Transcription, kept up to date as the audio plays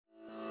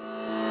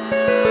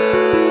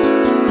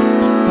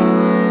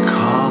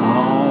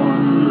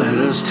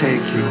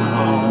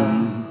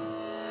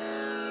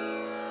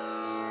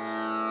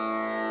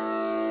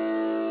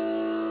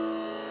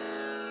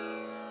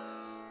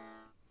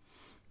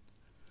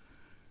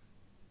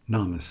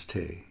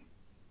Namaste.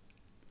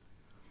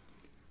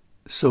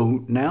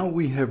 So now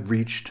we have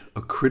reached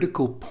a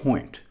critical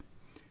point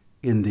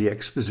in the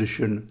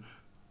exposition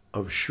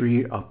of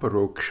Sri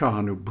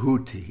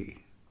Aparokshanubhuti.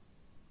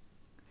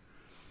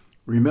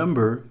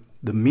 Remember,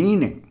 the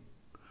meaning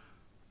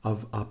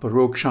of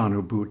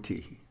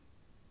Aparokshanubhuti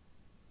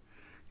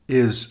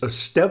is a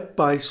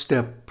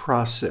step-by-step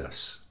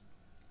process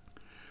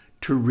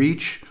to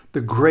reach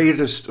the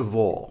greatest of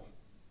all,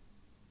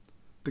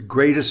 the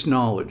greatest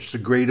knowledge, the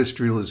greatest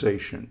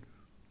realization,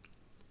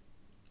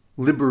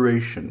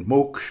 liberation,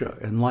 moksha,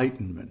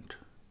 enlightenment,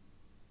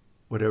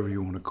 whatever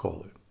you want to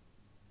call it.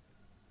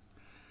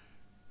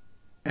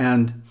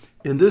 And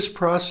in this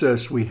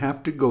process, we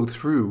have to go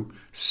through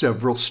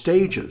several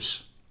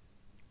stages.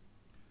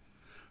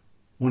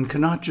 One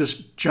cannot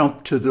just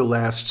jump to the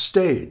last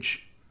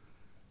stage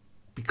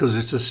because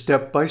it's a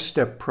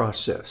step-by-step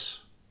process.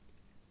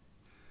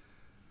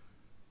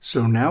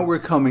 So now we're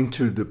coming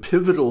to the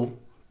pivotal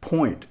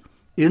point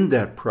in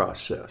that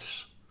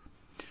process,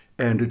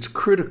 and it's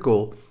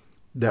critical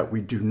that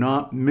we do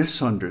not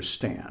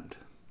misunderstand.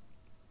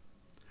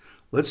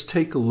 Let's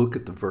take a look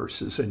at the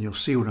verses and you'll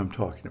see what I'm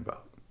talking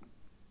about.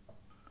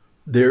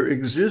 There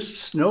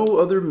exists no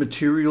other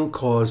material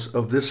cause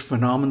of this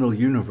phenomenal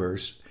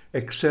universe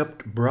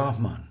except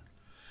Brahman.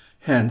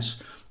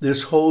 Hence,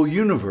 this whole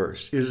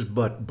universe is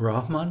but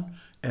Brahman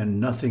and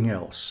nothing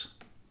else.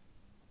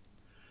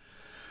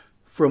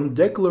 From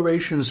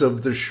declarations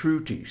of the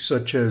śruti,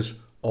 such as,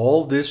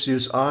 all this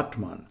is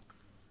Ātman,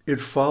 it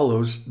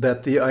follows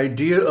that the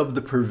idea of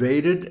the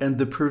pervaded and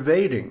the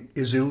pervading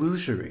is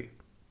illusory.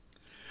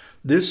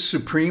 This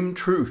supreme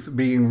truth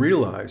being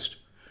realized,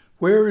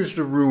 where is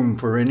the room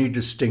for any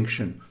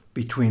distinction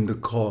between the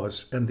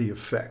cause and the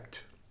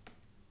effect?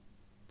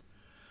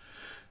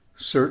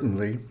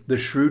 Certainly, the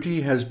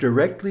śruti has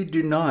directly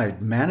denied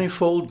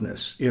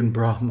manifoldness in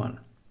Brahman.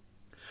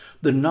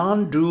 The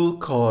non-dual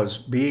cause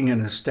being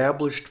an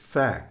established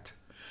fact,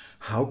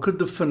 how could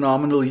the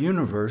phenomenal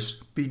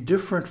universe be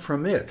different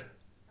from it?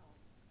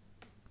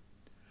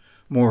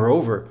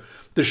 Moreover,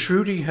 the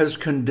śruti has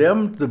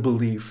condemned the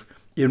belief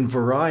in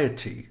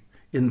variety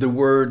in the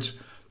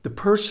words, the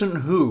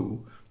person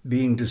who,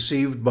 being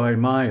deceived by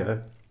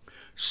māyā,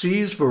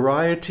 sees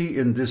variety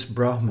in this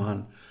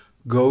Brahman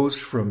goes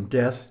from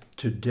death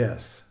to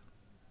death.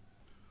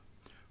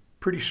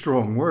 Pretty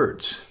strong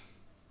words.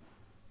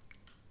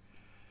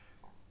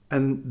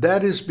 And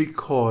that is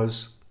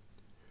because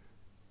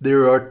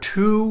there are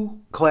two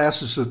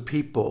classes of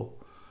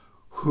people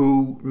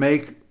who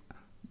make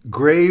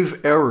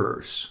grave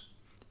errors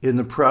in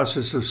the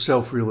process of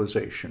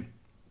self-realization.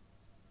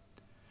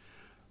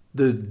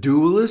 The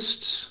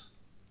dualists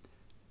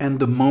and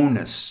the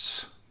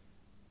monists.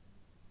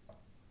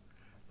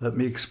 Let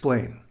me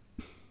explain.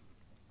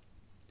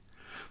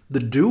 The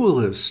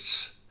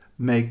dualists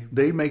make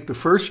the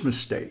first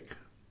mistake.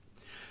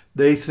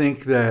 They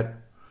think that,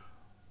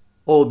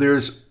 oh,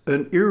 there's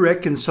an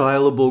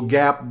irreconcilable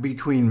gap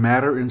between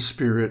matter and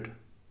spirit,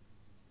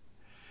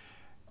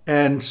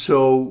 and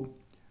so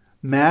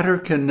matter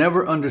can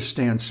never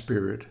understand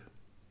spirit.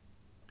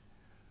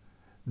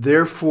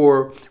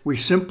 Therefore, we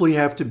simply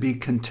have to be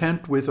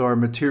content with our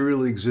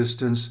material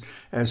existence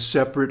as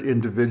separate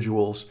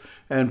individuals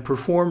and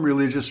perform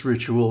religious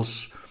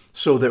rituals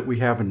so that we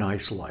have a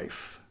nice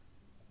life.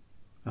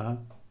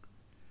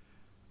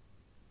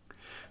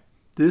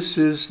 This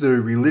is the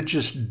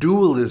religious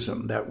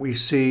dualism that we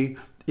see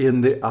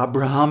in the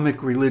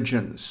Abrahamic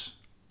religions,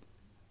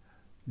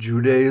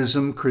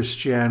 Judaism,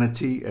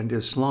 Christianity, and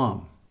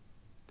Islam.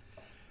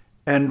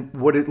 And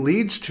what it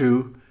leads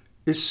to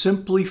is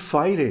simply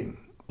fighting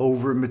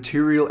over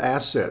material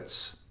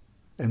assets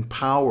and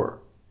power.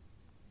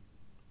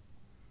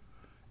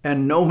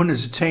 And no one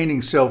is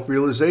attaining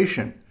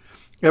self-realization.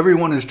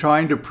 Everyone is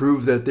trying to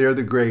prove that they're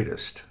the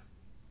greatest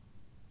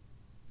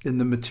in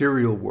the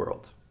material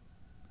world.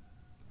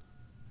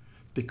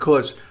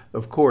 Because,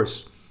 of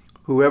course,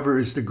 whoever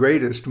is the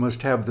greatest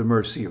must have the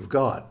mercy of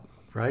God,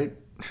 right?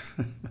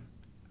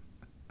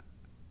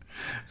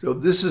 So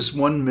this is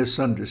one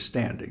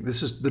misunderstanding.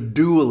 This is the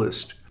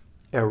dualist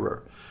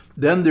error.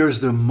 Then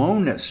there's the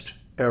monist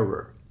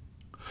error.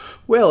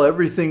 Well,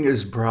 everything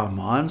is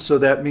Brahman, so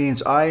that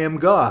means I am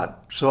God,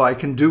 so I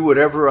can do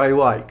whatever I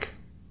like.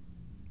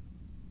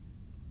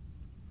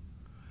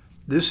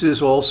 This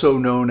is also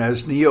known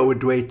as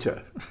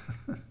neo-advaita.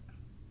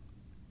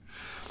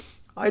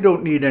 I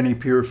don't need any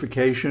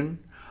purification.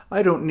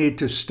 I don't need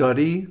to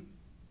study.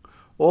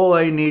 All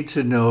I need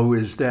to know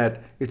is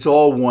that it's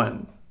all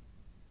one.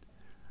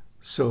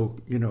 So,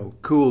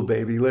 cool,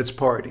 baby, let's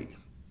party.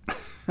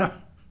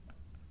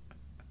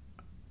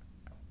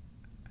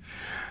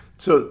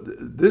 So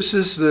this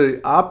is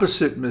the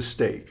opposite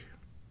mistake.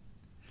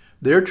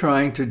 They're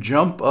trying to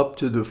jump up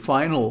to the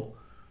final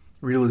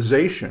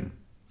realization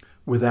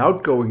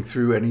without going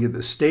through any of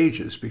the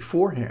stages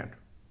beforehand.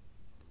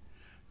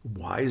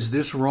 Why is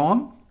this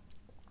wrong?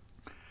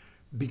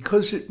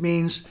 Because it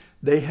means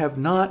they have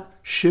not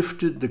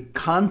shifted the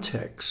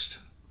context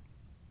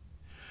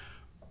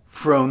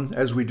from,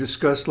 as we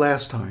discussed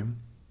last time,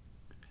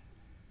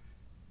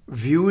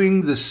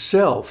 viewing the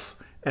self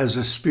as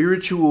a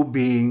spiritual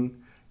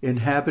being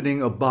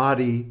inhabiting a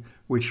body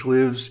which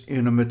lives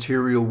in a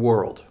material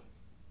world.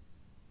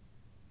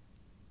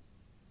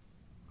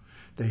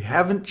 They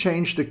haven't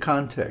changed the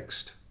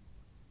context.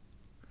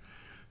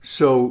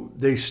 So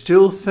they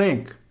still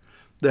think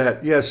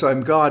that, yes,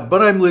 I'm God,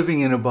 but I'm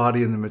living in a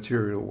body in the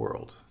material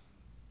world.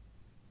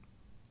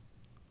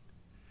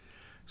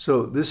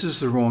 So this is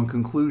the wrong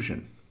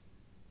conclusion.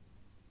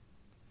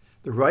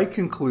 The right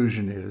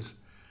conclusion is,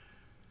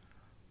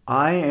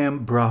 I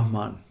am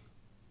Brahman,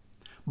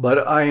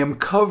 but I am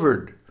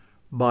covered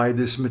by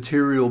this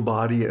material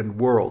body and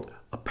world,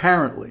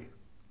 apparently.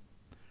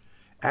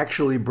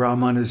 Actually,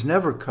 Brahman is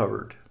never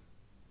covered,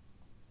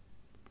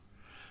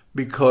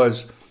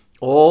 because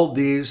all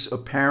these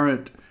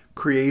apparent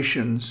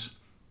creations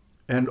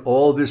and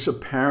all this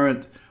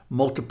apparent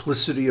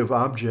multiplicity of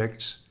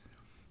objects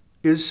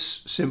is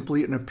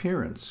simply an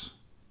appearance.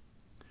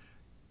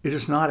 It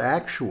is not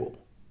actual.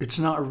 It's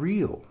not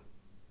real.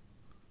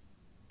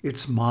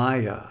 It's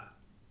māyā.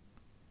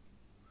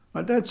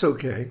 But that's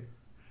okay.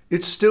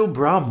 It's still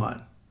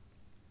Brahman.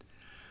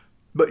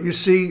 But you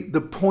see,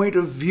 the point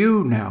of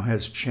view now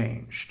has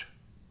changed.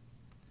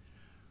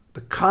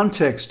 The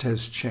context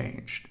has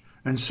changed.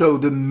 And so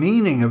the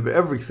meaning of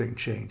everything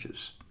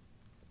changes.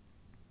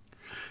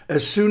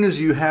 As soon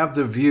as you have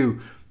the view,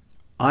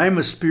 I'm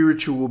a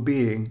spiritual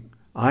being,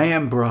 I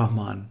am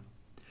Brahman,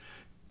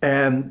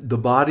 and the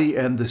body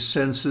and the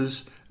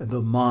senses and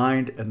the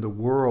mind and the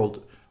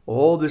world,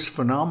 all this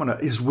phenomena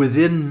is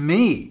within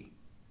me,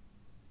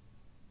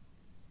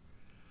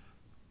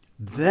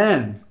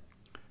 then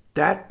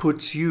that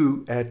puts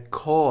you at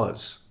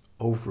cause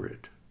over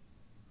it.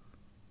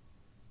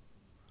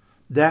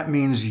 That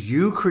means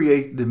you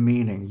create the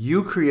meaning,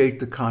 you create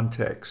the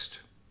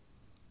context.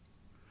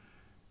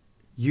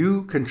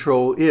 You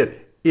control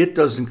it. It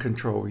doesn't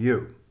control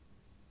you.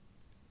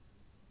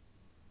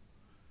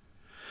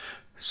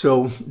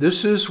 So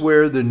this is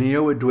where the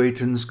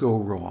Neo-Advaitins go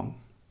wrong,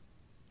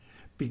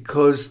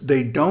 because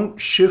they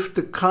don't shift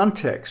the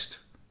context.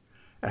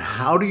 And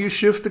how do you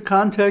shift the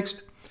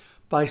context?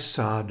 By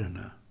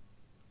sadhana.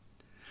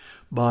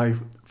 By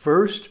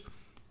first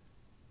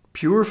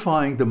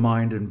purifying the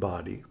mind and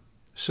body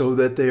so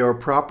that they are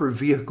proper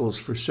vehicles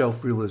for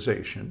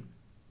self-realization,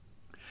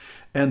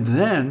 and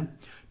then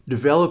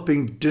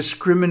developing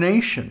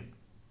discrimination.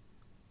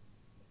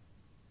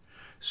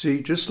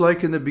 See, just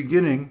like in the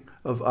beginning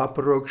of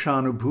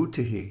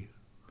Aparoks,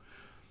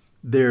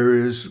 there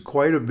is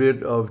quite a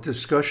bit of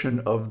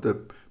discussion of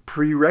the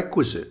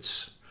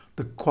prerequisites,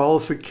 the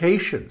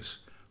qualifications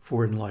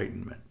for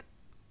enlightenment.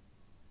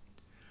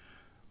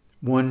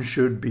 One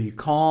should be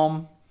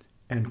calm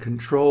and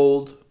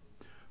controlled.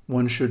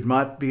 One should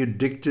not be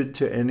addicted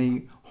to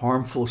any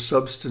harmful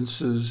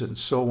substances, and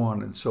so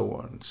on and so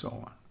on and so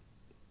on.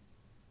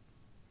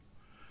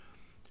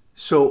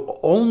 So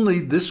only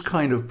this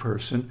kind of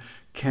person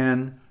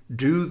can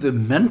do the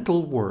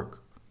mental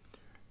work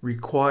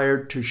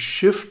required to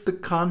shift the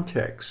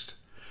context.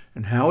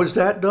 And how is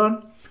that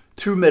done?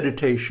 Through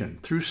meditation,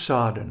 through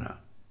sadhana.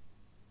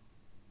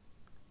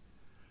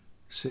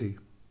 See,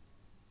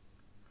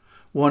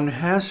 one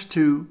has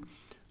to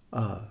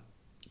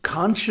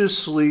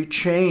consciously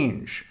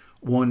change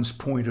one's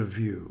point of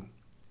view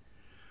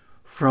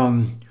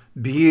from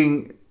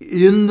being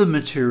in the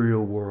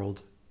material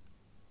world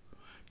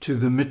to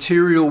the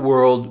material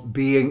world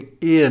being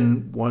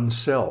in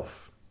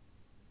oneself.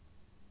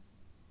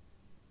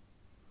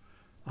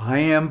 I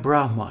am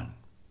Brahman.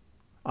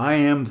 I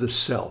am the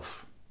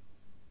self.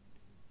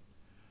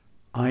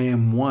 I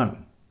am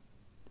one.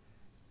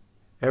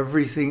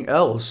 Everything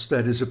else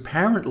that is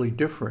apparently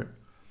different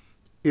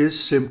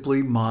is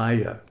simply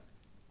māyā.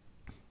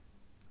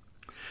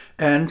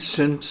 And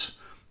since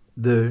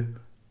the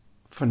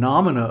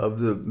phenomena of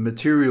the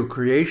material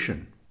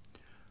creation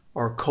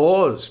are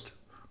caused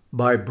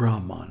by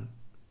Brahman,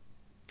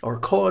 are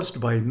caused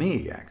by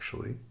me,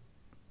 actually,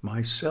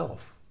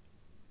 myself,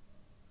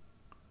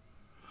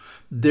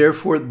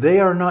 therefore they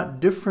are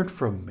not different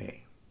from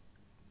me,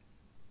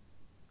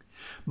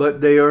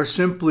 but they are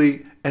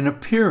simply an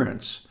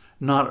appearance,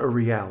 not a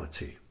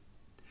reality,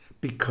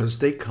 because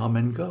they come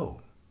and go.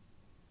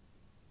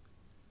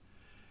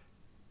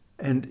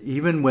 And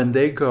even when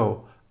they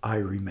go, I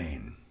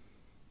remain,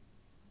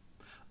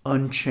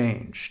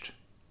 unchanged,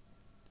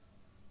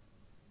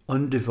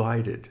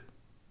 undivided.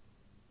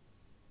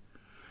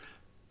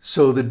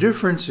 So the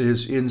difference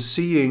is in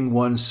seeing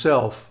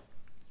oneself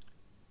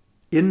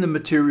in the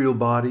material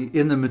body,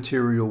 in the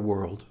material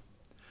world,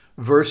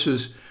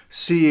 versus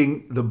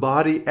seeing the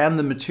body and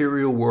the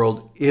material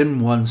world in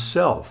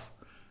oneself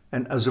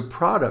and as a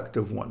product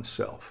of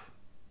oneself.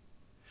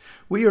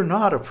 We are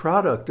not a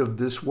product of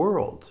this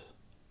world.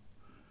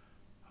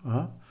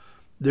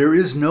 There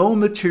is no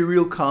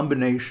material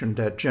combination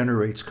that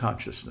generates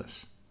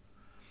consciousness.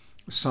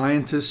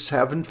 Scientists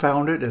haven't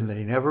found it, and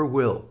they never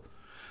will.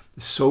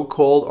 The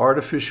so-called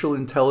artificial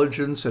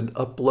intelligence and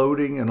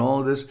uploading and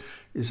all of this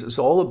is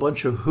all a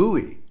bunch of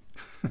hooey.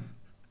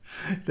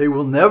 They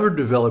will never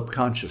develop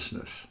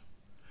consciousness.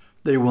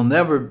 They will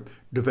never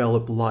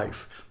develop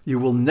life. You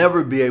will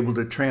never be able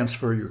to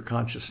transfer your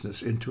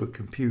consciousness into a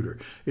computer.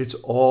 It's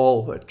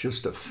all but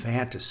just a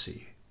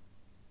fantasy.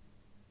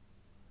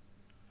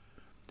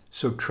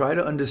 So try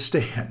to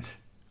understand.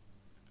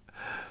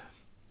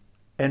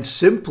 And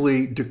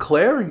simply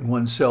declaring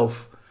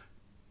oneself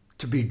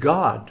to be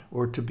God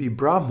or to be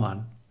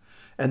Brahman,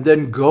 and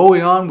then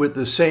going on with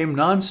the same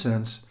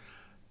nonsense,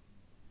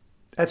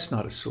 that's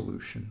not a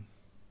solution.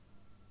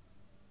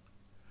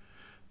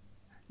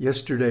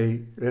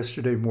 Yesterday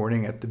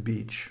morning at the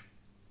beach,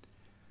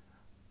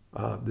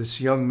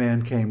 this young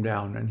man came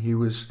down, and he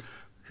was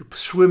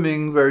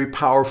swimming very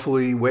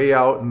powerfully way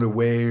out in the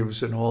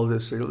waves and all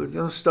this,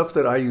 stuff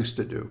that I used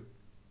to do.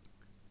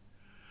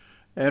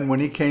 And when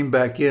he came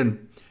back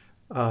in,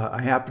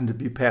 I happened to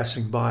be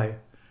passing by,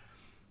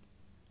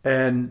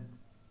 and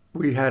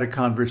we had a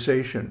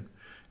conversation.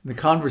 And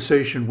the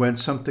conversation went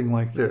something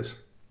like this.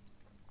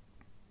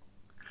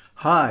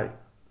 Hi.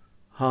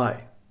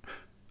 How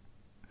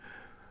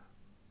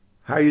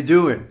you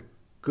doing?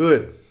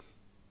 Good.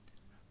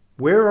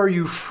 Where are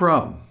you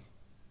from?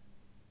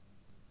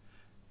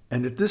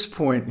 And at this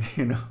point,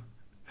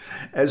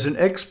 as an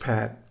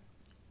expat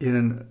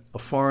in a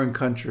foreign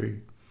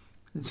country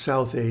in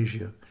South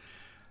Asia,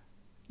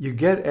 you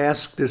get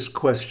asked this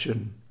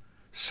question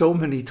so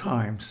many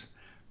times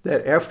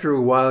that after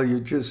a while you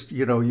just,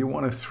 you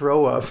want to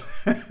throw up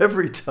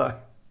every time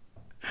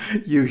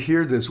you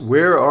hear this.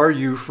 Where are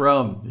you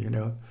from?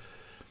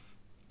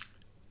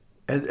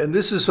 And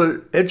this is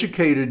an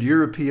educated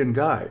European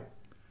guy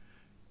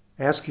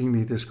asking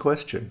me this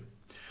question.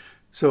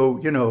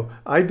 So,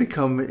 I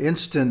become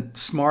instant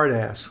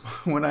smartass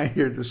when I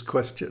hear this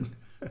question.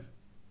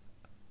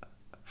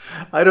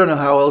 I don't know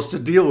how else to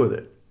deal with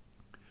it.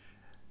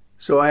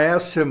 So I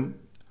asked him,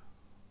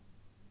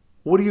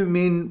 what do you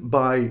mean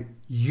by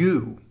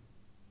you?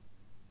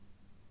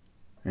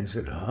 And he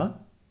said, huh?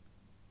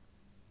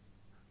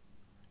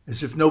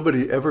 As if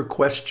nobody ever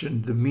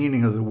questioned the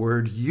meaning of the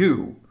word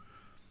you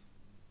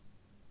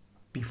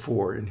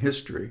before in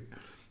history.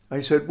 I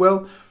said,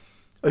 well,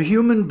 a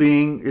human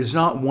being is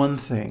not one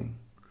thing,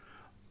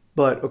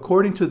 but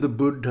according to the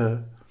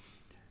Buddha,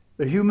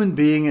 a human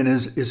being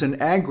is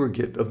an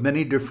aggregate of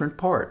many different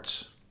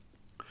parts.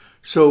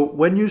 So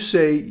when you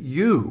say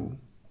you,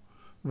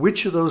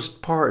 which of those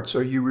parts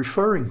are you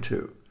referring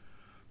to?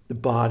 The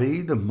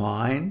body, the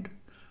mind,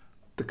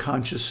 the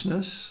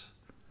consciousness,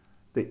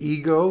 the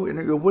ego? And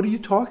I go, what are you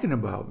talking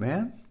about,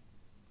 man?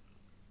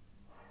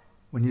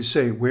 When you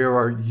say, where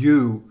are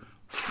you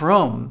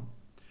from?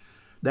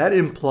 That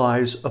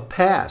implies a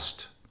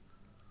past.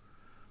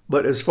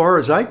 But as far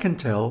as I can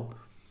tell,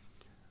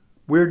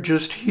 we're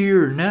just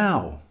here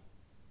now.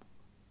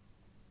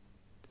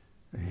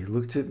 And he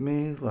looked at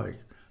me like,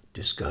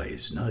 this guy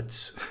is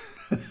nuts.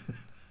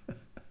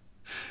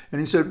 And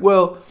he said,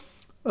 well,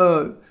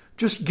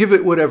 just give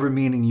it whatever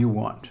meaning you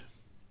want.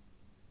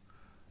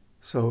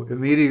 So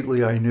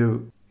immediately I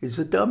knew he's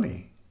a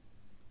dummy.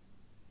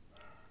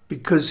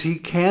 Because he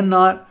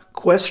cannot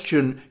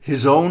question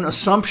his own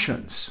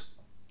assumptions.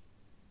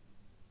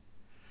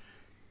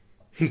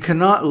 He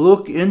cannot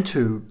look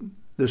into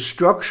the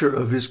structure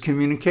of his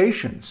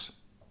communications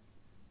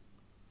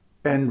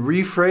and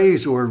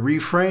rephrase or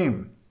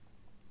reframe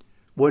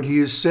what he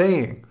is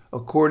saying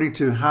according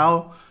to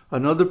how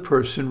another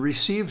person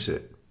receives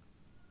it.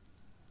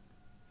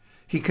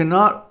 He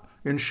cannot,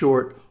 in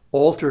short,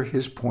 alter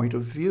his point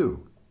of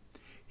view.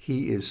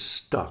 He is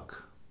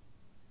stuck.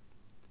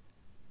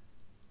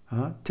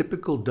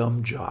 Typical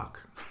dumb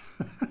jock.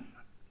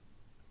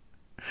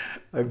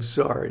 I'm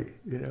sorry.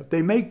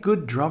 They make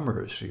good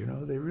drummers,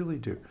 they really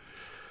do.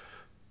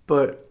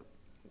 But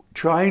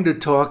trying to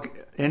talk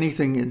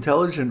anything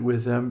intelligent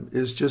with them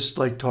is just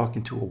like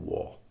talking to a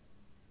wall.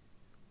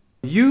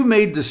 You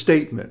made the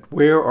statement,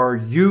 where are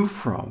you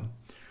from?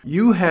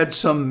 You had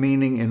some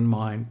meaning in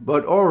mind,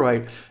 but all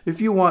right,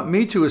 if you want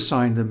me to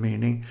assign the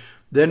meaning,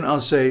 then I'll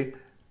say,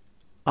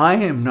 I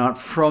am not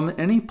from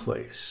any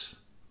place.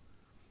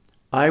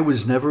 I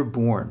was never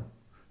born,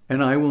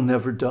 and I will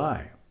never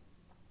die.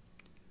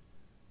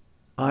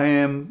 I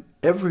am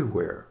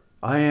everywhere.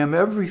 I am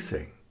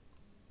everything.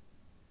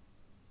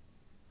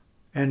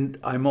 And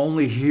I'm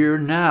only here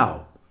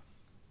now.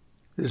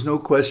 There's no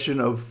question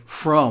of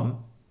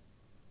from.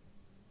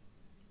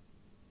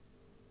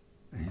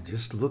 And he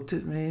just looked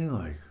at me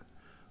like,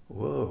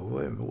 whoa,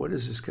 what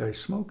is this guy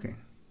smoking?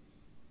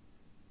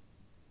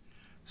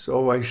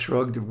 So I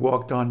shrugged and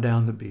walked on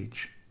down the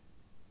beach.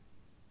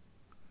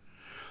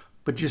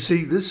 But you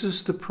see, this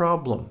is the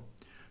problem.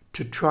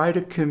 To try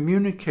to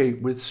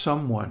communicate with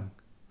someone.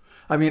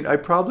 I mean, I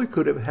probably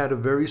could have had a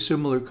very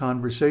similar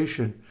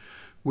conversation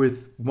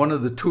with one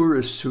of the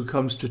tourists who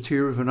comes to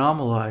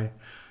Tiruvannamalai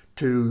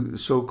to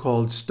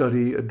so-called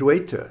study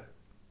Advaita.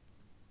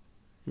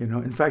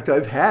 In fact,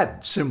 I've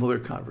had similar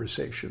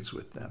conversations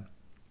with them.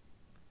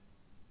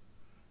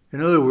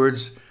 In other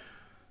words,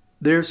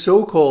 their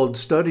so-called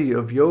study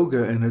of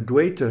yoga and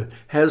Advaita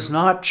has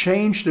not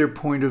changed their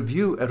point of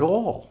view at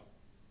all.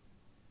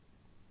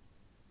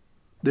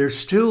 They're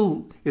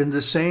still in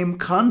the same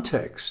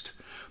context,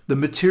 the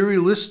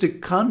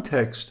materialistic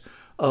context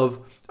of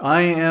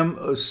I am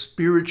a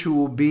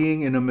spiritual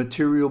being in a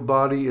material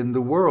body in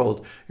the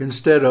world,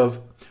 instead of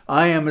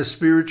I am a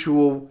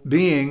spiritual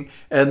being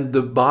and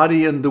the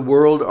body and the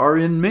world are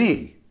in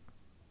me.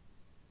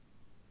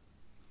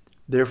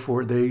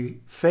 Therefore, they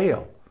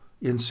fail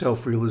in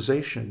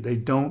self-realization. They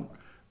don't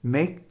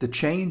make the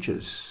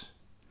changes.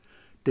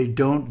 They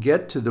don't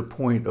get to the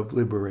point of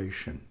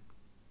liberation.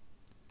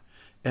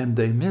 And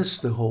they miss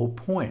the whole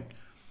point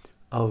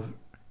of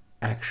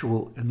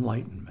actual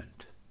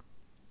enlightenment.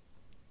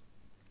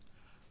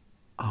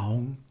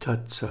 Aum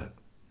Tat Sat.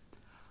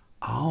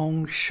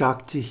 Aum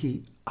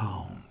Shakti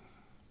Aum.